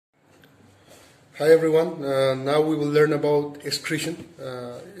Hi everyone, now we will learn about excretion.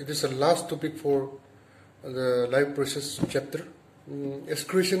 It is the last topic for the life process chapter.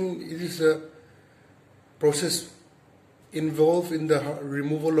 Excretion is a process involved in the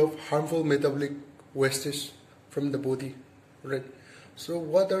removal of harmful metabolic wastes from the body. Right. So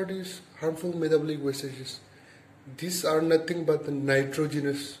what are these harmful metabolic wastages? These are nothing but the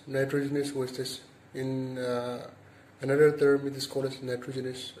nitrogenous wastes. In another term, it is called as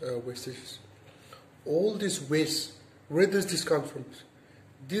nitrogenous wastages. All this waste, where does this come from?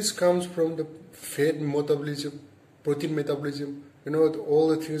 This comes from the fat metabolism, protein metabolism, all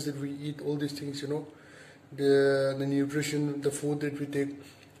the things that we eat, all these things, the nutrition, the food that we take,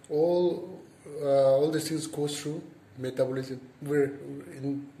 all these things goes through metabolism. Where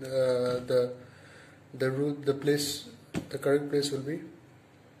in the correct place will be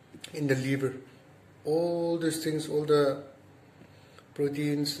in the liver. All these things, all the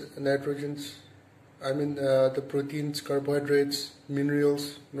proteins, nitrogens, the proteins, carbohydrates,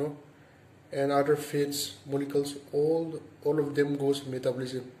 minerals, and other fats, molecules, all of them goes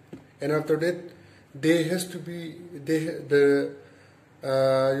metabolism. And after that, they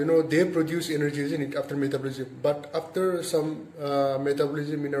produce energy, isn't it, after metabolism. But after some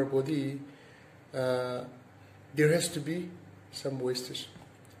metabolism in our body, there has to be some wastage.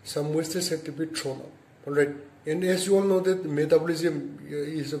 Some wastage have to be thrown out. Alright. And as you all know that metabolism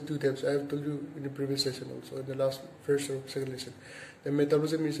is of two types. I have told you in the previous session also, in the first or second lesson. The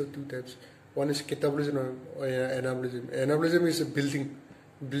metabolism is of two types. One is catabolism or anabolism. Anabolism is a building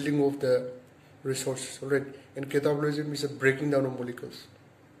of the resources, alright. And catabolism is a breaking down of molecules,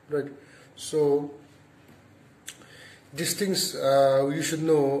 right. So these things you should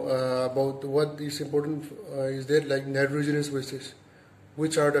know about. What is important is that, like nitrogenous wastes,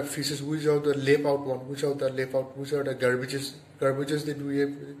 which are the feces, which are the left out one, which are the garbages that we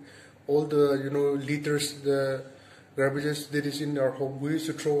have, all the litters, the garbages that is in our home, we used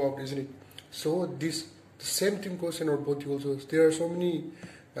to throw out, isn't it? So the same thing goes in our body also. There are so many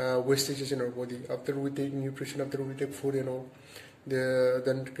wastages in our body after we take nutrition, after we take food and all.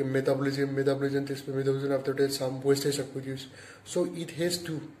 Then metabolism, after that some wastage are produced. So it has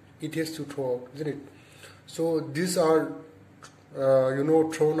to throw out, isn't it? So these are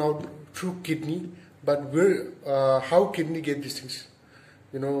thrown out through kidney. But how kidney get these things?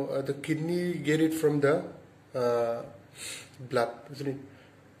 The kidney get it from the blood, isn't it?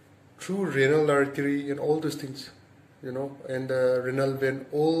 Through renal artery and all those things, and the renal vein.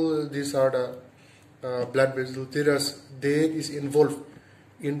 All these are the blood vessels. That is involved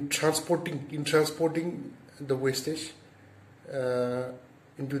in transporting the wastage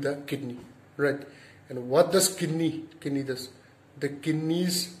into the kidney, right? And what does kidney does? The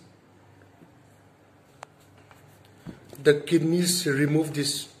kidneys remove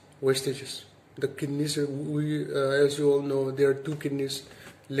these wastages. The kidneys, as you all know, there are two kidneys,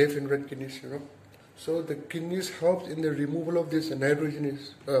 left and right kidneys, So the kidneys help in the removal of these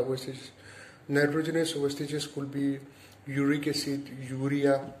nitrogenous wastages. Nitrogenous wastages could be uric acid,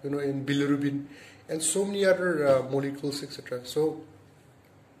 urea, and bilirubin, and so many other molecules, etc. So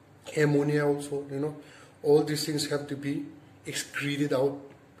ammonia also, all these things have to be excreted out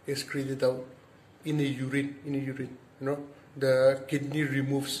in the urine. The kidney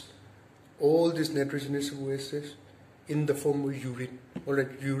removes all these nitrogenous wastes in the form of urine.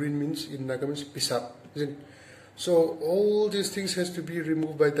 Alright, urine means in Naga means pisap, isn't it? So all these things has to be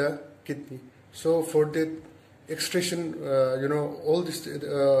removed by the kidney. So for that excretion, all this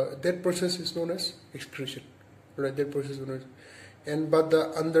that process is known as excretion. Right, that process is known as. But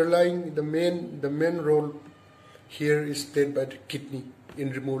the main role here is played by the kidney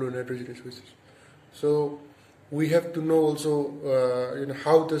in removal of nitrogenous wastes. So we have to know also,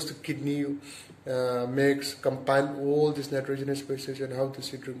 how does the kidney compile all these nitrogenous wastes, and how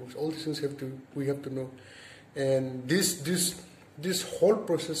does it remove? All these things we have to know. And this whole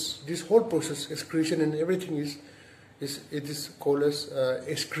process, excretion and everything is called as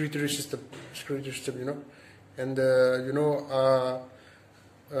excretory system. And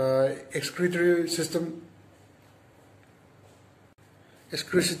excretory system.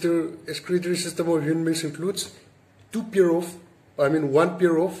 Excretory system of human beings includes one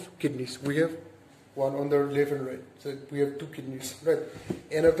pair of kidneys. We have one on the left and right. So we have two kidneys, right?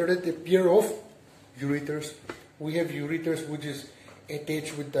 And after that, a pair of ureters. We have ureters which is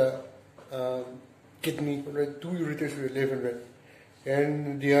attached with the kidney, right? Two ureters with left and right.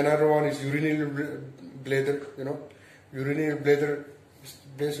 And the another one is urinary bladder. Urinary bladder is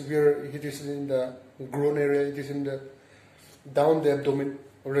placed where it is in the groin area. It is in the down the abdomen,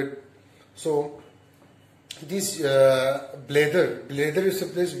 alright. So this bladder is the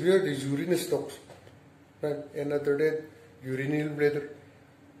place where the urine is stored, right? And after that, urinary bladder.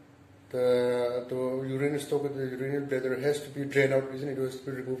 The urine stock of the urinary bladder has to be drained out, isn't it? It has to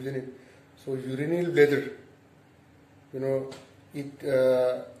be removed, isn't it? So urinary bladder, you know,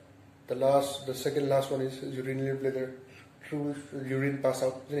 the second last one is urinary bladder. Through urine pass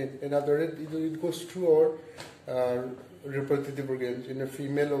out, isn't it? And after that, it goes through our reproductive organs. In a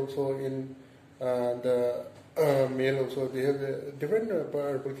female also, in the male also, they have different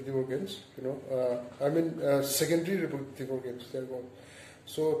reproductive organs. You know, secondary reproductive organs. They're called.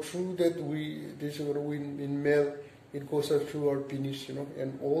 So through that in male it goes up through our penis, you know,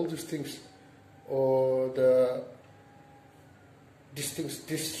 and all these things, or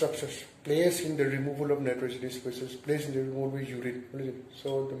these structures plays in the removal of nitrogenous species, plays in the removal of urine.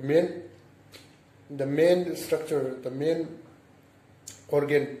 So the main structure, the main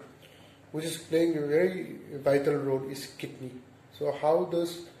organ which is playing a very vital role is kidney. So how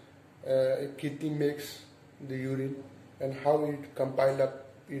does a kidney makes the urine, and how it compile up,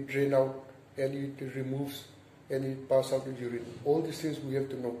 it drain out, and it removes, and it pass out the urine. All these things we have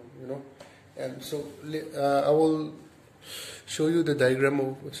to know, you know. And so I will show you the diagram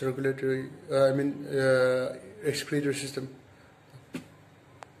of circulatory, excretory system.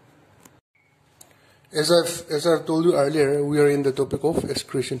 As I've told you earlier, we are in the topic of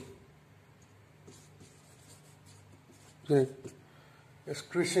excretion. Okay.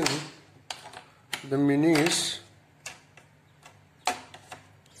 Excretion, the meaning is,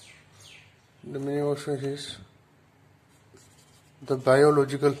 the meaning of excretion is the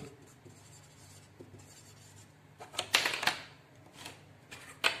biological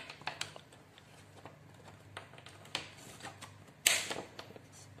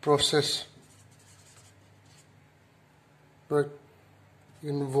process that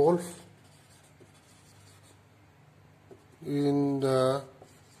involve in the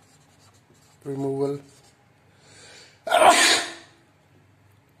removal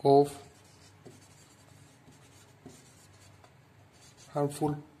of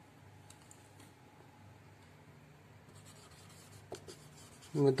harmful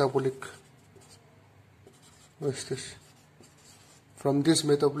metabolic wastage. From this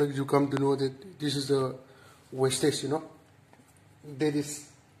metabolic, you come to know that this is the wastage, you know, that is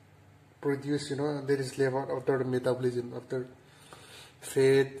produced, you know, that is left out after the metabolism, after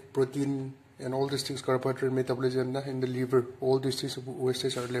fat, protein, and all these things, carbohydrate metabolism in the liver, all these things,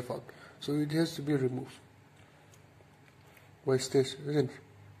 wastage are left out. So it has to be removed. Wastage, isn't it?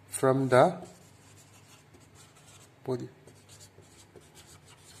 From the body.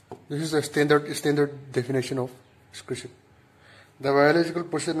 This is a standard definition of excretion. The biological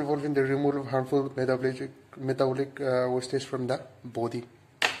process involved in the removal of harmful metabolic wastage from the body.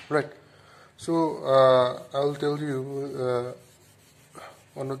 Right. So I'll tell you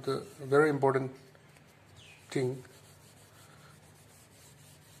one of the very important thing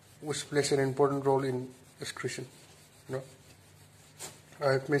which plays an important role in excretion. You know,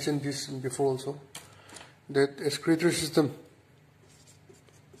 I have mentioned this before also, that excretory system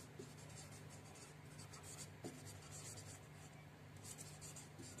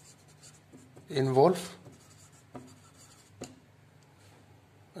includes,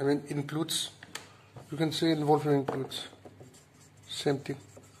 you can say involve and includes, same thing,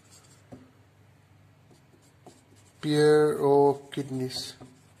 pair of kidneys,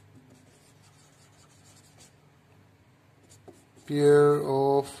 pair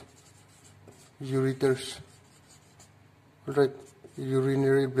of ureters, right,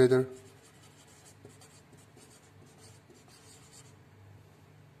 urinary bladder,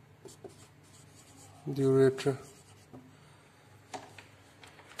 the urethra.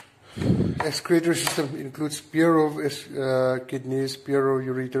 Excretory system includes pair of kidneys, pair of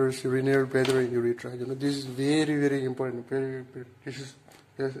ureters, urinary bladder, and urethra. You know, this is very, very important. This is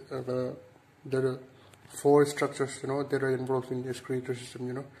there are 4 structures, you know, that are involved in the excretory system.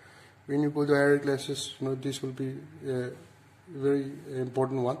 You know, when you go to higher classes, you know, this will be a very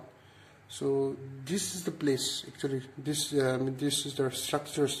important one. So this is the place actually. This is the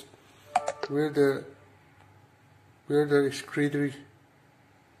structures where the excretory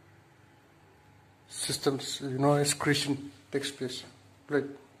systems, you know, excretion takes place, right?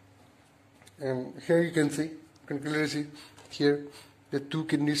 And here you can clearly see here the 2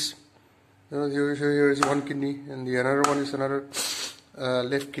 kidneys. You know, here is one kidney, and the another one is another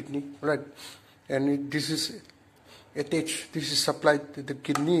left kidney, right? And this is attached. This is supplied to the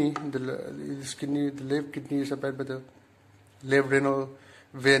kidney. The left kidney is supplied by the left renal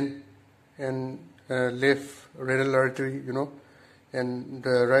vein and left renal artery, you know, and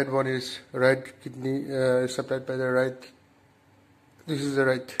the right one is right kidney supplied by the right. This is the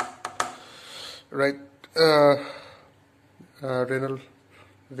right renal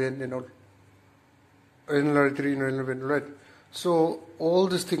vein and all, renal artery and renal vein, right? So all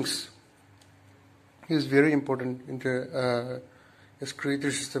these things is very important in the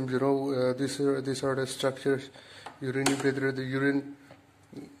excretory system. You know, these are the structures. Urinary bladder, the urine,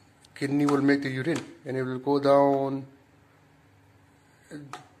 kidney will make the urine, and it will go down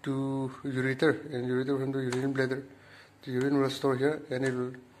to urethra, and urethra from the urinary bladder, the urine will store here, and it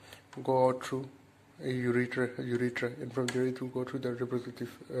will go out through a urethra, and from there it will go through the reproductive,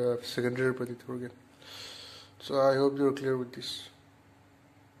 secondary reproductive organ. So I hope you are clear with this.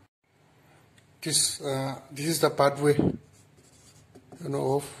 This is the pathway, you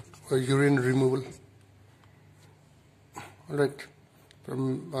know, of urine removal. All right,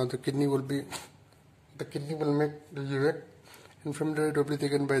 from the kidney will make the urine, and from there it will be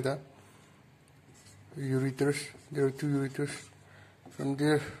taken by the urethras. There are two urethras. From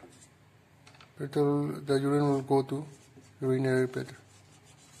there, the urine will go to urinary bladder.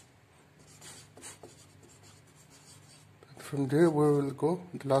 From there, where will it go?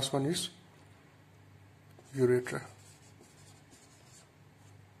 The last one is urethra.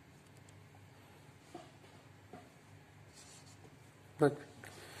 Right.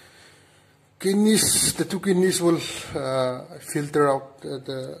 Kidneys, the two kidneys will filter out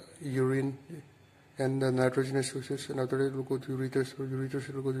the urine and the nitrogenous sources, and after that it will go to urethra. So urethra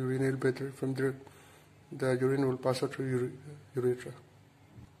will go to urinary bladder. From there, the urine will pass out through urethra.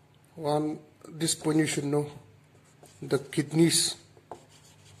 This point you should know: the kidneys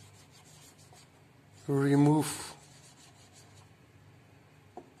remove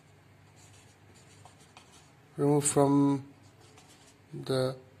from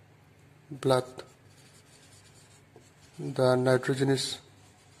the blood the nitrogenous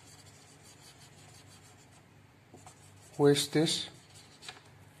wastes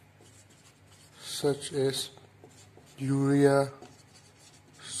such as urea,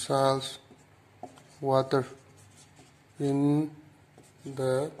 salts, water in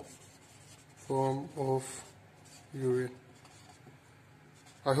the form of urine.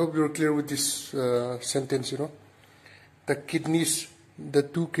 I hope you are clear with this sentence. You know, the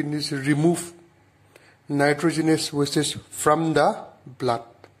two kidneys remove nitrogenous wastes from the blood.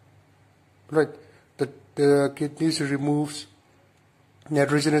 Right. The kidneys removes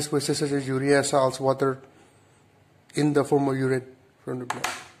nitrogenous wastes such as urea, salts, water in the form of urine from the blood.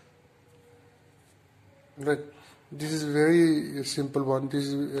 Right. This is a very simple one. This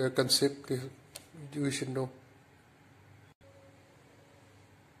is a concept you should know.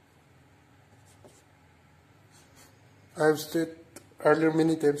 I have stated earlier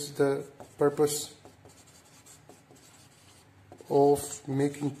many times the purpose of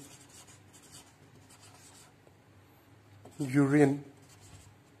making urine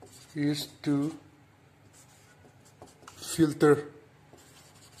is to filter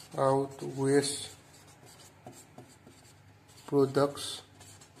out waste products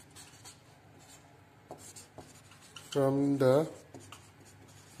from the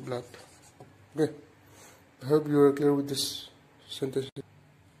blood. Okay, I hope you are clear with this sentence.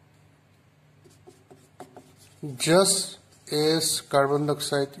 Just as carbon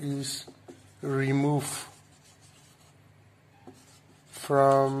dioxide is removed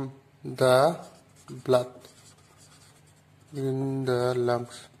from the blood in the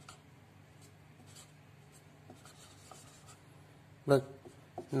lungs, like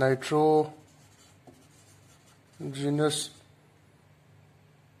nitrogenous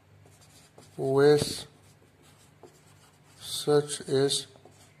waste such as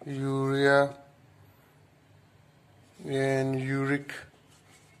urea and uric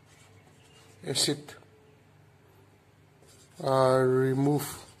acid are removed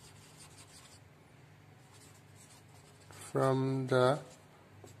from the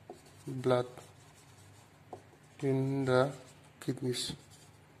blood in the kidneys.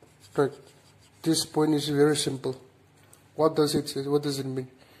 Right. This point is very simple. What does it say? What does it mean?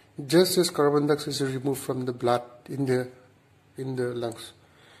 Just as carbon dioxide is removed from the blood in the lungs,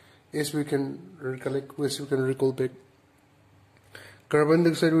 as we can recollect, as we can recall back, carbon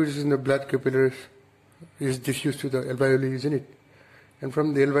dioxide which is in the blood capillaries is diffused to the alveoli, isn't it? And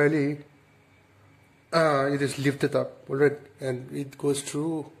from the alveoli, it is lifted up, alright, and it goes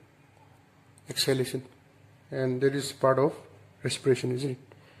through exhalation, and that is part of respiration, isn't it?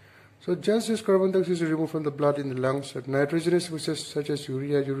 So just as carbon dioxide is removed from the blood in the lungs, nitrogenous wastes such as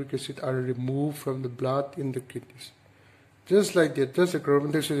urea, uric acid are removed from the blood in the kidneys. Just like that, just as carbon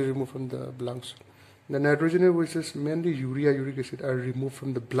dioxide is removed from the lungs, The nitrogenous wastes, mainly urea, uric acid, are removed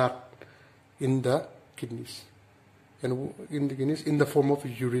from the blood in the kidneys, and in the form of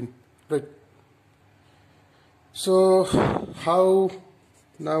urine, right? So how,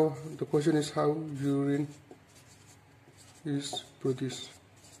 now the question is how urine is produced.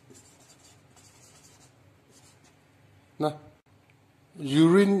 Now,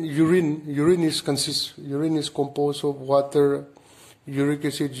 urine is composed of water, uric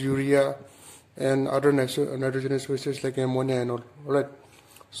acid, urea, and other nitrogenous wastes like ammonia and all. Right.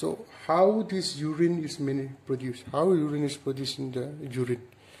 So how this urine is produced? How urine is produced in the urine?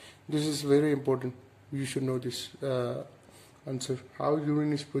 This is very important. You should know this answer. How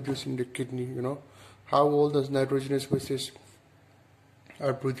urine is produced in the kidney? You know, how all those nitrogenous wastes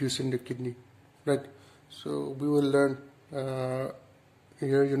are produced in the kidney, right? So we will learn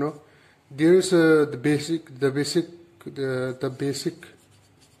here. You know, there is the basic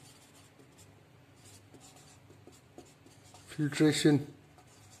filtration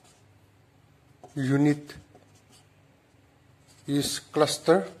unit is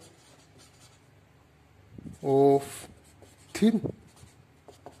cluster of thin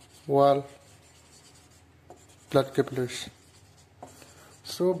wall blood capillaries.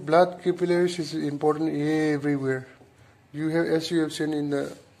 So blood capillaries is important everywhere. You have, as you have seen in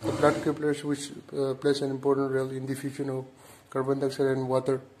the blood capillaries, which plays an important role in diffusion of carbon dioxide and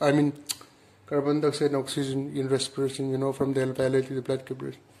water. I mean, carbon dioxide and oxygen in respiration. You know, from the alveoli to the blood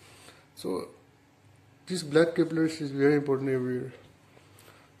capillaries. So this blood capillaries is very important everywhere.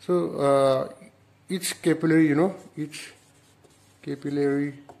 So each capillary, you know, each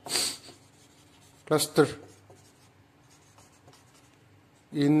capillary cluster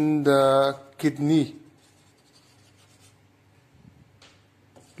in the kidney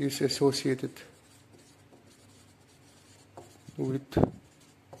is associated with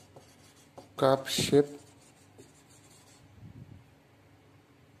cup shape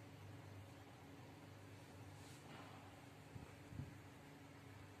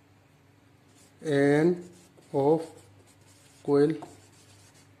and of coil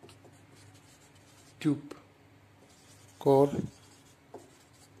tube called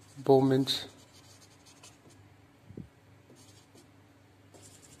Bowman's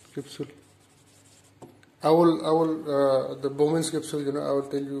capsule. I will the Bowman's capsule, you know, I will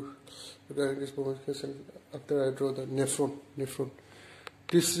tell you regarding this Bowman's capsule after I draw the nephron.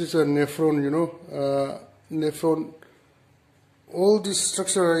 This is a nephron, you know, nephron. All these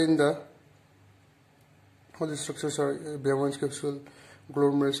structures are Bowman's capsule,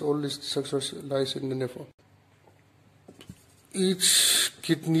 glomerulus, all these structures lies in the nephron. Each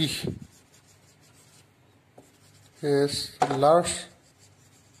kidney has large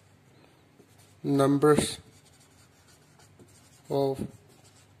numbers of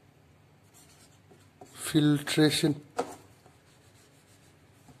filtration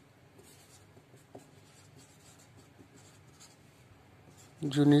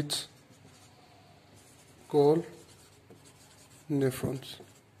units called nephrons,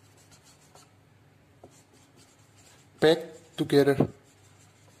 packed together,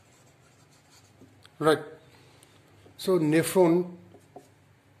 right? So nephron,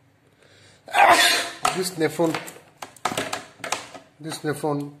 this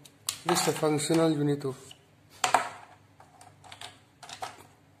is a functional unit of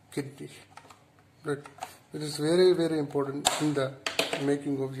kidney, right? It is very, very important in the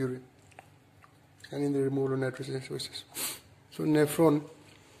making of urine and in the removal of nitrogenous wastes. So nephron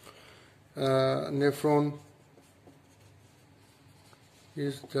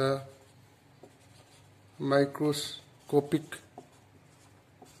is the microscopic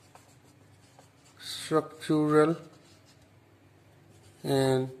structural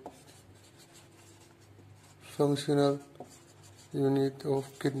and functional unit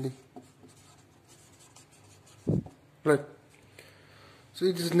of kidney, right? So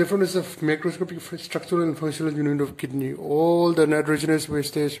it is nephron is a macroscopic structural and functional unit of kidney. All the nitrogenous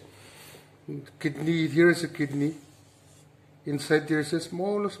wastage, kidney, here is a kidney, inside there is a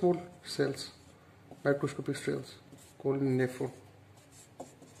small cells, microscopic cells called nephron.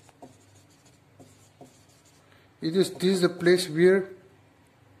 This is the place where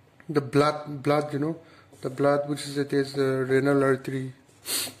the blood, you know, the blood which is the renal artery,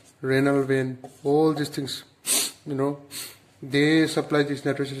 renal vein, all these things, you know, they supply this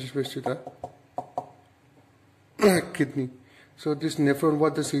nitrogenous waste to the kidney. So this nephron,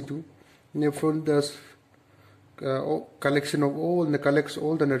 what does it do? Nephron does collection of collects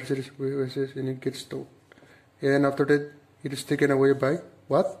all the nitrogenous wastes and it gets stored. And after that, it is taken away by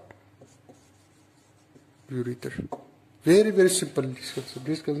what? Ureter. Very, very simple. This concept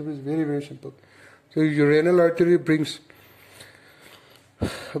is very, very simple. So your renal artery brings,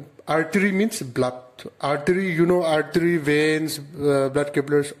 artery means blood. Artery, you know, artery, veins, blood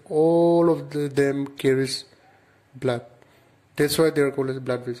capillaries, all of them carries blood. That's why they are called as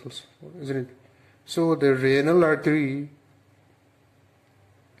blood vessels, isn't it? So the renal artery,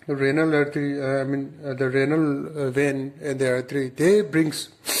 the renal vein and the artery, they brings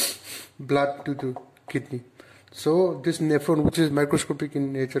blood to the kidney. So this nephron, which is microscopic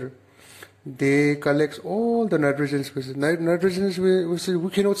in nature, they collects all the nitrogen species. Nitrogen species we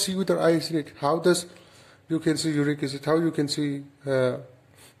cannot see with our eyes, isn't it? How does you can see uric acid? How you can see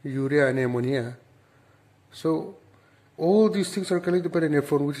urea and ammonia? So all these things are collected by the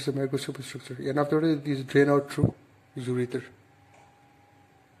nephron, which is a microscopic structure, and after that it is drained out through ureter.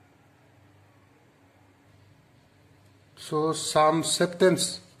 So some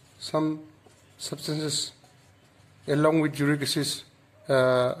substances along with uric acid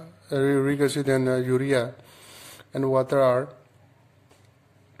and urea and water are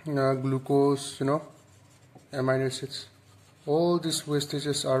glucose, you know, amino acids. All these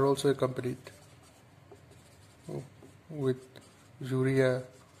wastages are also accompanied with urea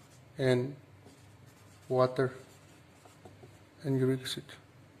and water and uric acid.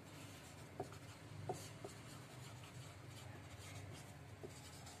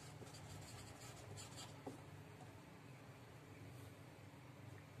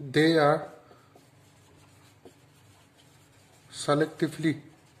 They are selectively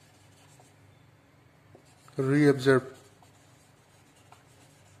reabsorbed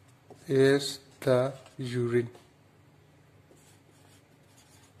as the urine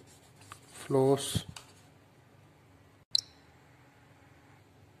flows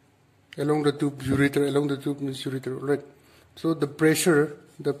along the tube, ureter, along the tube means ureter, right? So the pressure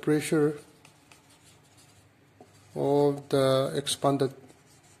of the expanded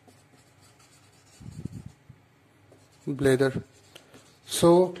bladder.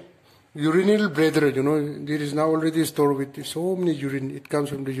 So urinary bladder, you know, there is now already stored with so many urine. It comes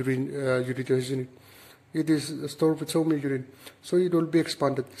from the urine, ureter, isn't it? It is stored with so many urine. So it will be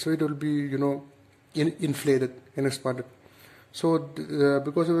expanded. So it will be, you know, inflated and expanded. So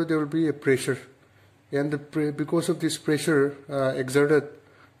because of it, there will be a pressure, and because of this pressure exerted,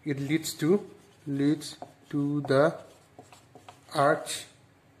 it leads to the arch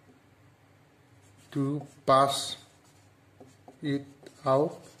to pass it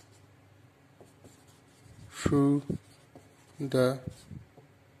out through the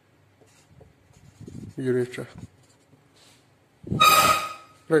urethra.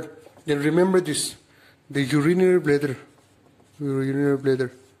 Right. Then remember this: the urinary bladder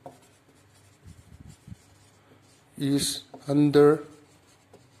is under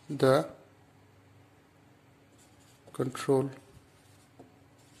the control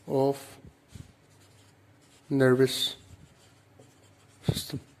of nervous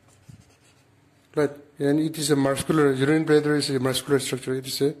system, right? And it is a muscular, urinary bladder is a muscular structure. It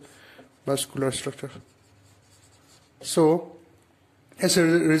is a muscular structure. So as a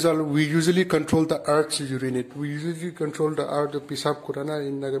result, we usually control the urge to urinate. We usually control the urge of pisab kurana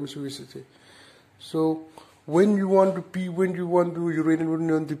in Nagamishu. So when you want to pee, when you want to urinate, when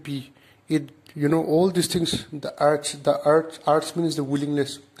you want to pee, it, you know, all these things, the urge means the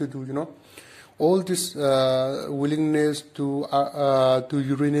willingness to do, you know. All this willingness to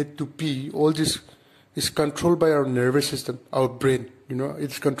urinate, to pee, all this is controlled by our nervous system, our brain, you know,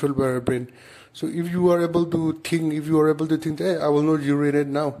 it's controlled by our brain. So if you are able to think, hey, I will not urinate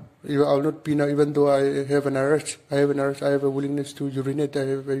now, I will not pee now, even though I have an urge, I have a willingness to urinate, I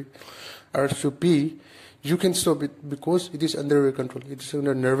have an urge to pee, you can stop it because it is under your control. It is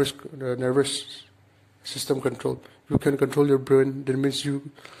under nervous system control. You can control your brain. That means you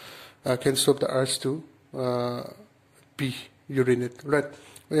can stop the urge to pee, urinate, right?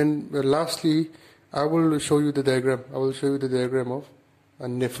 And lastly, I will show you the diagram. I will show you the diagram of a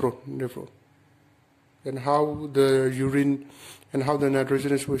nephron, and how the urine and how the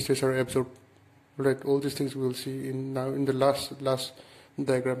nitrogenous wastes are absorbed. Right, all these things we will see in the last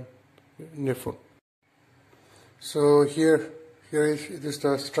diagram, nephron. So here is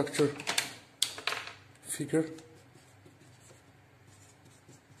the structure figure.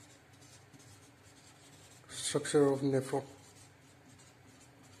 Structure of nephron.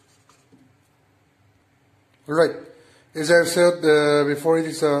 Right, as I have said before, it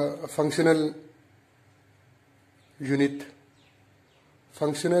is a functional unit,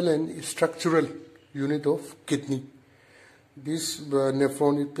 functional and structural unit of kidney. This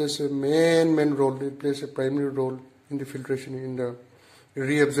nephron, it plays a main role. It plays a primary role in the filtration, in the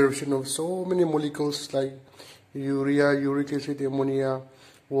reabsorption of so many molecules like urea, uric acid, ammonia,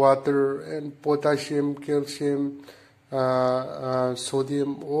 water, and potassium, calcium,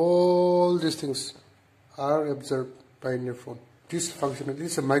 sodium, all these things are absorbed by nephron. This functional,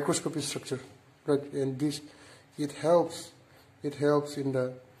 this is a microscopic structure, right? And this, it helps in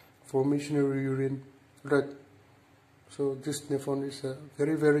the formation of urine, right? So this nephron is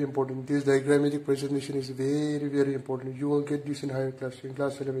very, very important. This diagrammatic presentation is very, very important. You will get this in higher class, in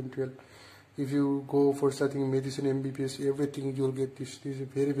class 11, 12. If you go for studying medicine, MBBS, everything, you will get this. This is a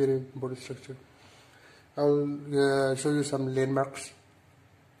very, very important structure. I will show you some landmarks.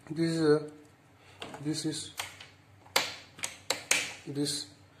 This is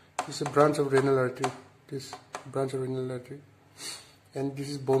a branch of renal artery. This branch of renal artery, and this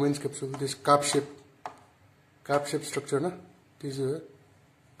is Bowman's capsule. This cup shape structure, na? This is a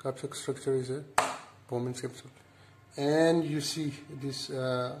cup shape structure, is a Bowman's capsule, and you see this.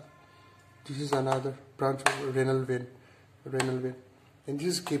 This is another branch of renal vein, and this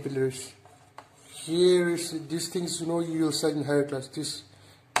is capillaries. Here is these things, you will study in higher class. This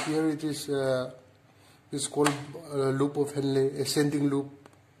here it is called loop of Henle, ascending loop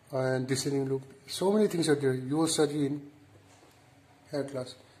and descending loop. So many things are there. You will study in higher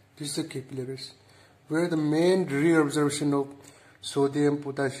class. This is the capillaries, where the main reabsorption of sodium,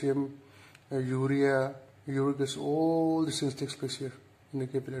 potassium, urea, uric acid, all these things takes place here in the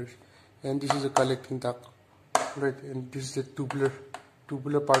capillaries. And this is a collecting duct, right? And this is the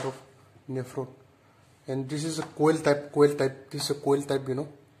tubular part of nephron. And this is a coil type. This is a coil type,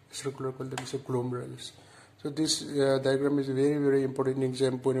 circular coil type. Is a glomerulus. So this diagram is very, very important in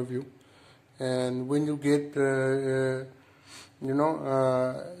exam point of view. And when you get, if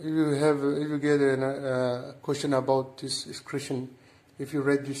you get a question about this excretion, if you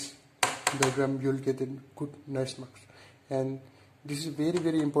read this diagram, you will get a good, nice marks. And this is very,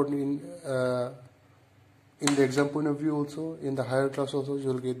 very important in the exam point of view also, in the higher class also. You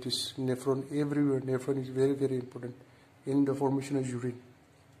will get this nephron everywhere. Nephron is very, very important in the formation of urine.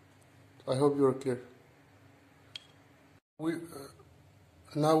 I hope you are clear.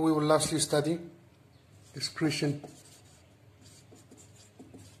 Now we will lastly study excretion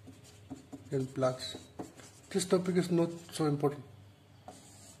in plants. This topic is not so important,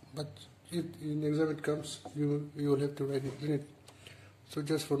 but if in exam it comes, you will have to write it, isn't it? So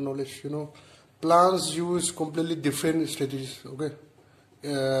just for knowledge, plants use completely different strategies. Okay,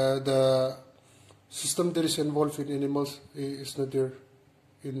 the system that is involved in animals is not there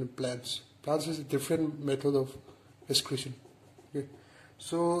in plants. Plants is a different method of excretion. Okay,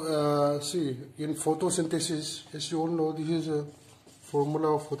 so see, in photosynthesis, as you all know, this is a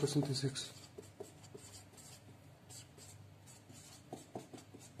formula of photosynthesis.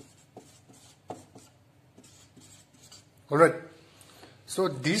 All right. So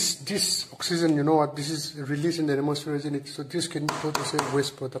this oxygen, you know what, this is released in the atmosphere, isn't it? So this can be thought as a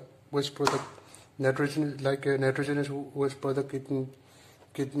waste product. Nitrogen, like a nitrogenous waste product,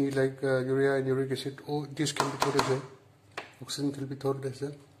 kidney like urea and uric acid. Oh, this can be thought as a oxygen can be thought as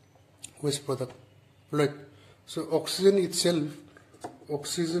a waste product. Right. So oxygen itself,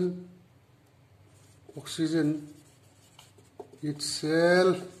 oxygen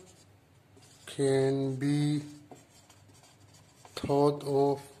itself can be thought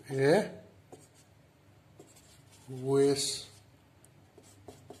of a waste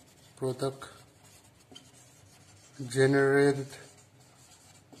product generated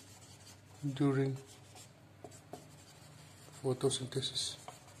during photosynthesis.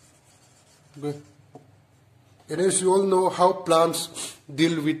 Okay. And as you all know how plants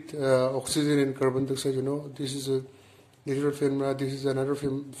deal with oxygen and carbon dioxide, this is a natural phenomena, this is another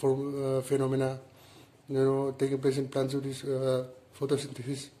phenomena, taking place in plants with this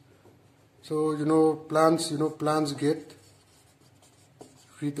photosynthesis. So, plants get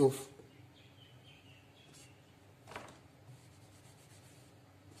rid of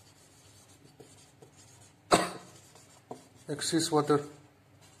excess water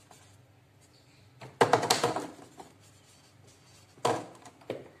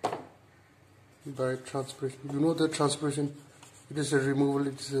by transpiration. The transpiration, it is a removal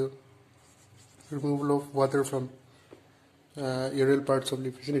of water from aerial parts of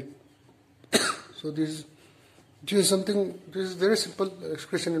leaf, isn't it? So this is very simple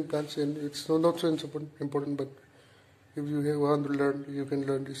excretion in plants, and it's not so important, but if you want to learn, you can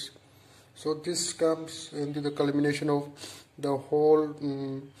learn this. So this comes into the culmination of the whole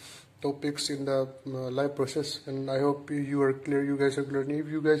topics in the life process, and I hope you are clear, you guys are clear. If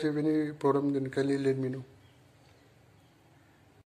you guys have any problem, then kindly let me know.